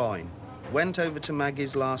weather's fine. Went over to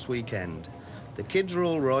Maggie's last weekend. The kids are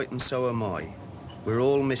all right and so am I. We're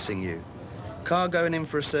all missing you. Car going in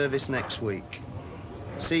for a service next week.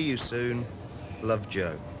 See you soon. Love,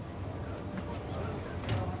 Joe.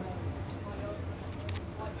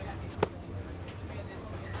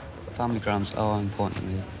 Familygrams are important to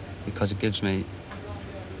me because it gives me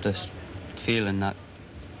this feeling that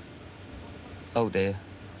out there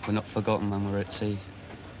we're not forgotten when we're at sea.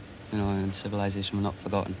 You know, in civilization we're not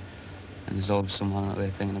forgotten. And there's always someone out there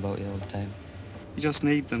thinking about you all the time. You just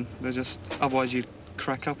need them. They're just, otherwise you'd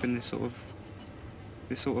crack up in this sort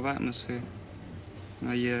of atmosphere. You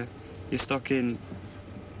know, you're stuck in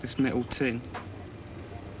this metal tin.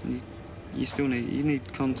 You still need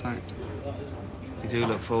contact. We do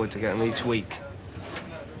look forward to getting them each week.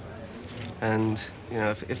 And, you know,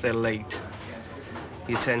 if they're late,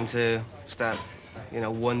 you tend to start, you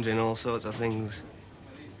know, wondering all sorts of things.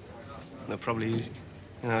 They're probably,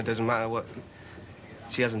 you know, it doesn't matter what,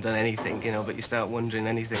 she hasn't done anything, you know, but you start wondering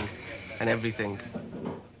anything and everything.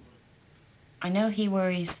 I know he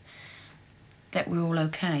worries that we're all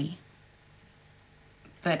okay,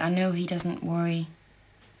 but I know he doesn't worry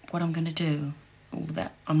what I'm going to do, or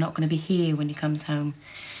that I'm not going to be here when he comes home.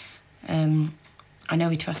 I know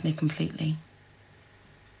he trusts me completely.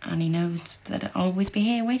 And he knows that I'll always be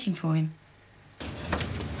here waiting for him.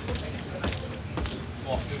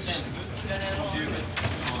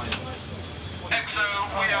 XO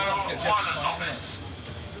Wireless Office.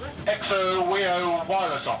 XO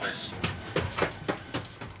Wireless Office.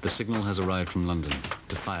 The signal has arrived from London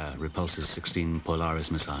to fire Repulse's 16 Polaris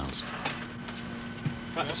missiles.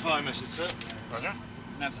 Practice fire message, sir. Roger.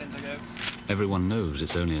 Nav center go. Everyone knows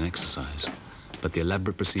it's only an exercise, but the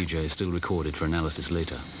elaborate procedure is still recorded for analysis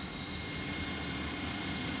later.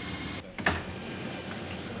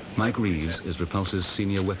 Mike Reeves is Repulse's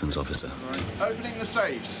senior weapons officer. Opening the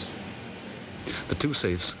safes. The two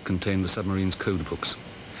safes contain the submarine's code books.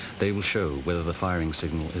 They will show whether the firing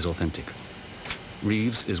signal is authentic.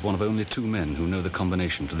 Reeves is one of only 2 men who know the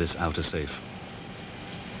combination to this outer safe.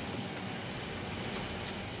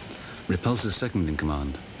 Repulse's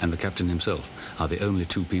second-in-command and the captain himself are the only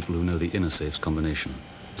 2 people who know the inner safe's combination,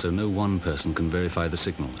 so no one person can verify the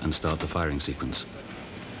signal and start the firing sequence.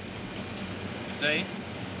 Day?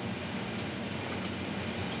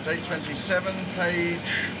 Day 27, page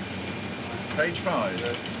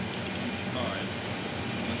 5.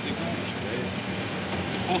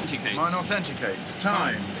 Authenticates. Mine authenticates.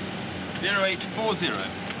 Time. 0840.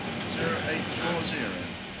 0840.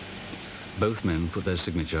 Both men put their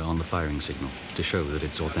signature on the firing signal to show that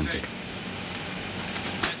it's authentic.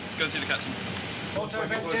 Let's go see the captain. Auto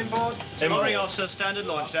vent inboard. MRE officer, standard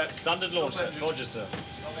launch depth. Standard launch depth. Roger, sir.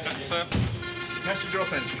 Captain, sir. Messenger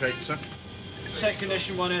authenticates, sir. Set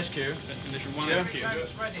condition 1 SQ. Set condition 1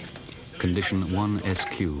 SQ. Condition 1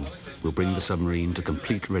 SQ will bring the submarine to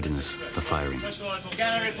complete readiness for firing.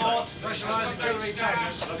 Scanner report. Specialised auxiliary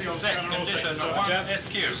tags. Set condition 1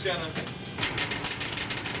 SQ. Scanner.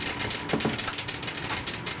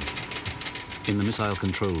 In the missile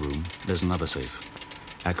control room, there's another safe.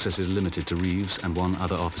 Access is limited to Reeves and 1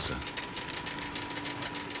 other officer.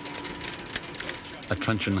 A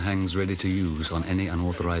truncheon hangs ready to use on any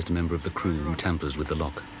unauthorized member of the crew who tampers with the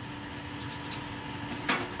lock.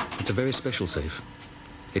 It's a very special safe.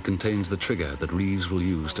 It contains the trigger that Reeves will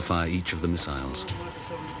use to fire each of the missiles.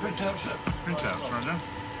 Printouts, sir. Printouts, Roger.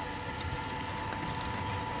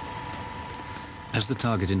 As the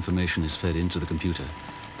target information is fed into the computer,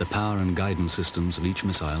 the power and guidance systems of each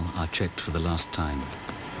missile are checked for the last time.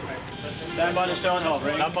 Stand by to start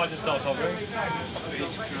hovering. Stand by to start hovering.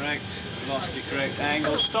 Speed's correct. Velocity correct.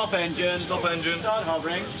 Angle. Stop engine. Stop engine. Start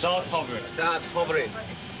hovering. Start hovering. Start hovering.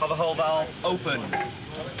 Hover hull valve open.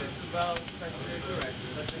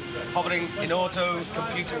 Hovering in auto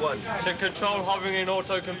computer 1. Check control hovering in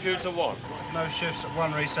auto computer 1. No shifts,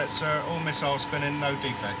 1 reset, sir. All missiles spinning, no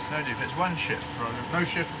defects. No defects. 1 shift, Roger. No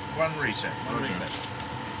shift, 1 reset. 1 reset.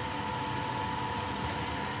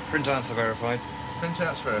 Printouts are verified.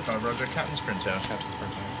 Printouts verified, Roger. Captain's printout. Captain's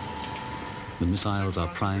printout. The missiles are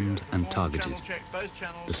primed and targeted.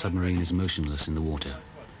 The submarine is motionless in the water.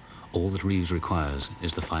 All that Reeves requires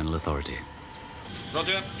is the final authority.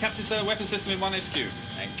 Roger. Captain, sir, weapon system in 1 SQ.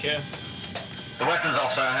 Thank you. The weapons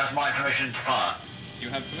officer has my permission to fire. You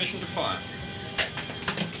have permission to fire.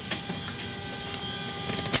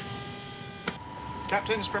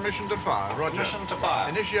 Captain's permission to fire, Roger. Permission to fire.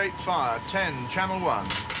 Initiate fire, 10, channel 1.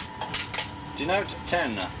 Denote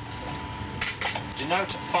 10.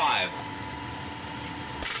 Denote 5.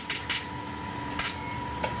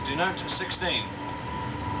 Denote 16.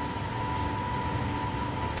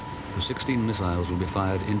 The 16 missiles will be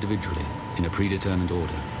fired individually in a predetermined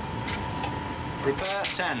order. Prepare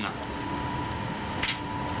 10.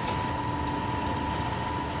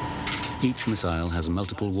 Each missile has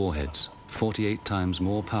multiple warheads, 48 times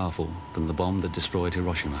more powerful than the bomb that destroyed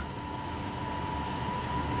Hiroshima.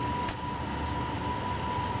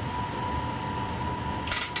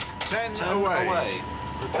 Ten away.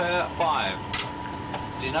 Prepare 5.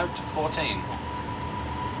 Denote 14.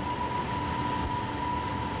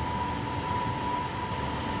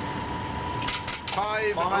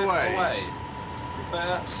 Five away.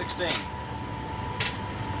 Prepare 16.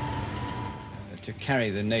 To carry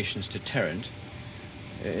the nation's deterrent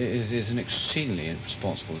is an exceedingly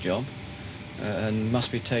responsible job and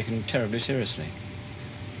must be taken terribly seriously.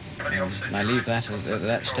 And I leave that at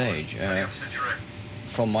that stage.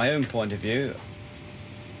 From my own point of view,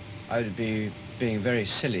 I would be being very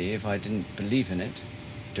silly if I didn't believe in it,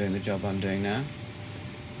 doing the job I'm doing now.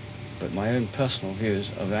 But my own personal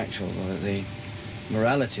views of the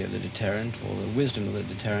morality of the deterrent or the wisdom of the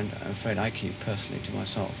deterrent, I'm afraid I keep personally to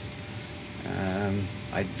myself.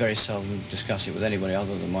 I very seldom discuss it with anybody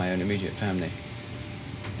other than my own immediate family.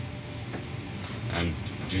 And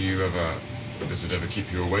does it ever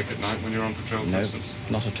keep you awake at night when you're on patrol, for No, instance?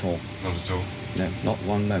 not at all. Not at all? No, not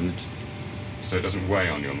one moment. So it doesn't weigh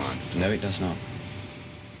on your mind? No, it does not.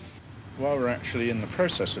 While we're actually in the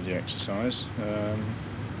process of the exercise,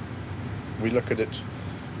 we look at it.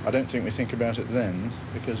 I don't think we think about it then,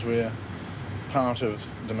 because we're part of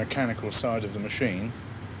the mechanical side of the machine,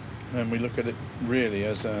 and we look at it really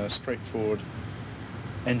as a straightforward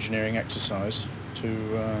engineering exercise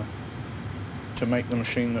to make the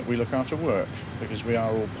machine that we look after work, because we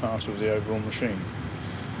are all part of the overall machine.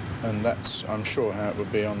 And that's, I'm sure, how it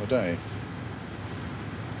would be on the day.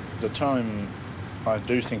 The time, I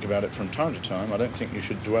do think about it from time to time. I don't think you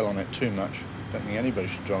should dwell on it too much. I don't think anybody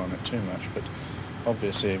should dwell on it too much, but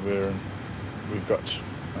obviously we've got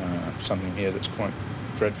something here that's quite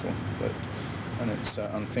dreadful, and it's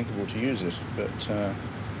unthinkable to use it, but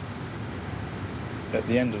at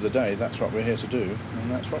the end of the day, that's what we're here to do,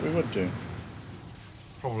 and that's what we would do.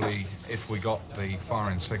 Probably if we got the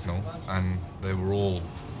firing signal and they were all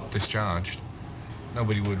discharged,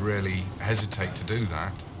 nobody would really hesitate to do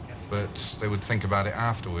that, but they would think about it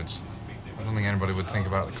afterwards. I don't think anybody would think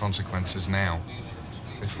about the consequences now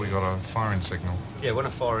if we got a firing signal. Yeah, when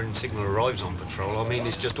a firing signal arrives on patrol, I mean,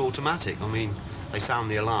 it's just automatic. I mean, they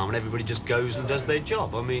sound the alarm and everybody just goes and does their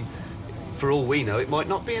job. I mean, for all we know, it might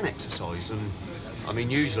not be an exercise, and I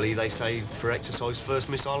mean, usually they say for exercise, first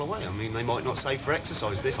missile away. I mean, they might not say for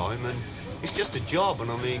exercise this time, and it's just a job,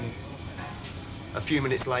 and I mean, a few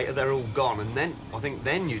minutes later, they're all gone, and then, I think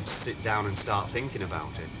then you'd sit down and start thinking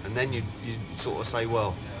about it, and then you'd sort of say,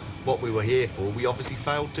 well, what we were here for, we obviously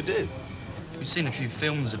failed to do. We've seen a few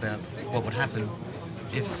films about what would happen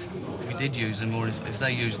if we did use them, or if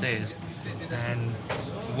they used theirs, and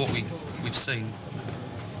for what we've seen,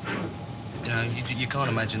 you know, you can't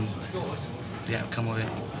imagine the outcome of it.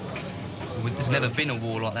 There's never been a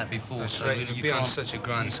war like that before, so right. It'd be on such a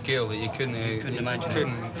grand scale that you couldn't imagine.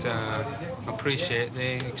 Couldn't appreciate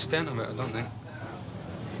the extent of it, I don't think.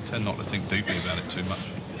 I tend not to think deeply about it too much.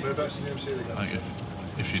 Whereabouts in the MC they go? I think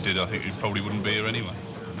if you did, I think you probably wouldn't be here anyway.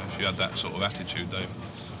 You know, if you had that sort of attitude, Dave,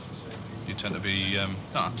 you tend to be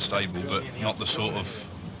not unstable, but not the sort of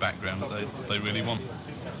background that they really want.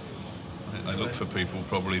 I think they look for people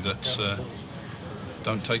probably that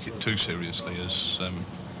don't take it too seriously as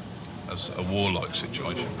a warlike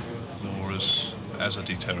situation, or as a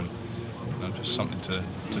deterrent, you know, just something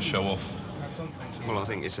to show off. Well, I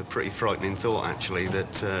think it's a pretty frightening thought, actually,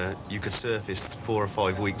 that you could surface 4 or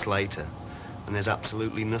 5 weeks later and there's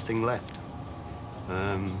absolutely nothing left.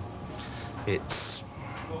 It's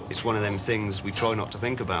one of them things we try not to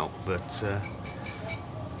think about, but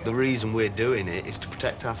the reason we're doing it is to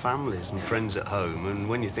protect our families and friends at home, and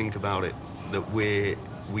when you think about it, that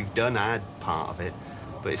we've done our part of it,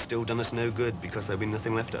 but it's still done us no good because there'll be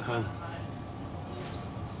nothing left at home.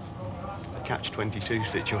 A catch-22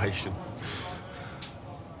 situation.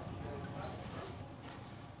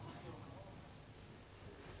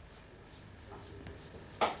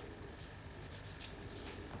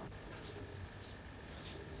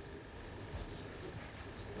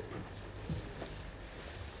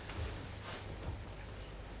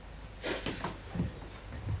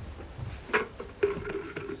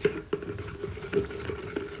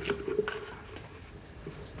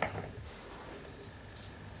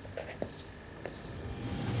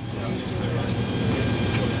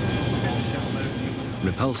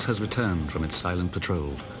 Repulse has returned from its silent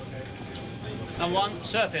patrol. And 1,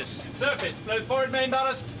 surface. Surface, blow forward main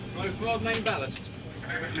ballast. Blow forward main ballast.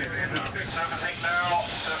 Blow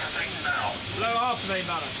half the main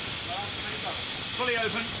ballast. Fully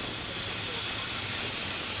open.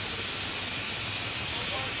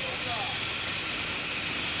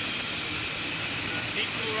 Keep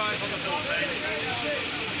full rise on the port main.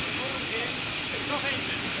 Stop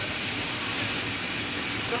engine.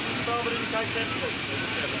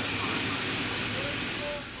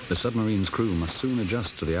 The submarine's crew must soon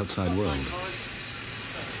adjust to the outside world.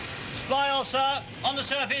 Fly all, sir. On the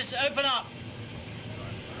surface, open up.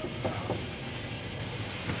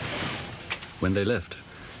 When they left,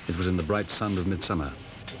 it was in the bright sun of midsummer.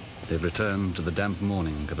 They've returned to the damp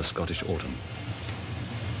morning of a Scottish autumn.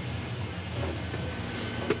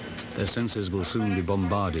 Their senses will soon be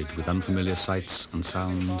bombarded with unfamiliar sights and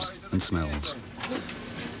sounds and smells.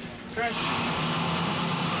 Main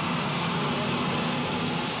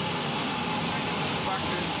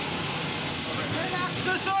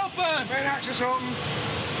access open! Main access open!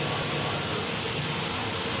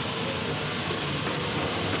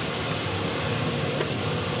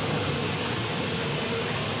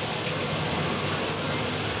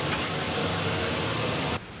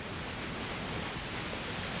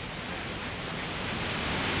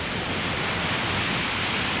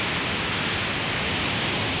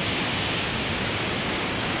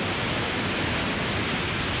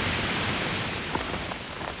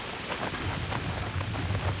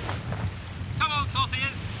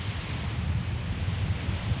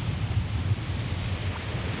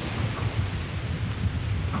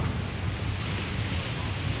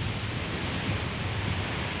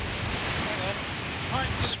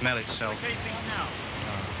 smell itself,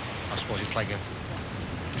 I suppose it's like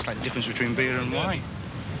the difference between beer and wine.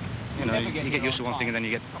 You know, you get used to one thing and then you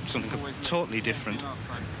get something totally different.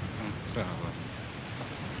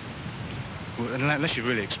 Unless you've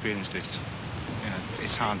really experienced it, you know,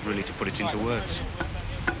 it's hard really to put it into words.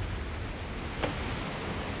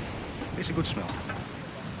 It's a good smell.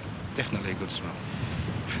 Definitely a good smell.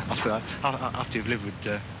 After you've lived with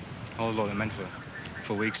a whole lot of men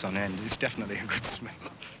for weeks on end, it's definitely a good smell.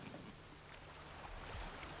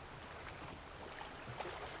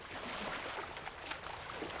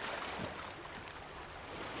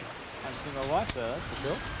 And see my wife there, that's for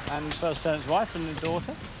sure. And First Lieutenant's wife and the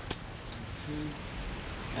daughter.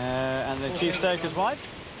 And the Chief Stoker's wife.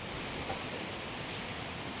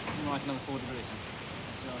 Right, another 4 degrees, then.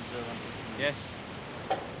 016. Yes.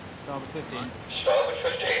 Starboard 15. Starboard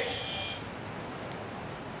 15.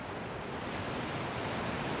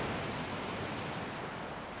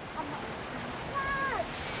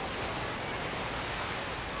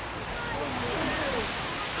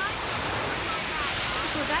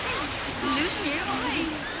 Losing you, aren't we?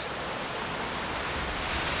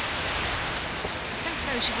 So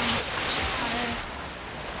close, you've almost touched it.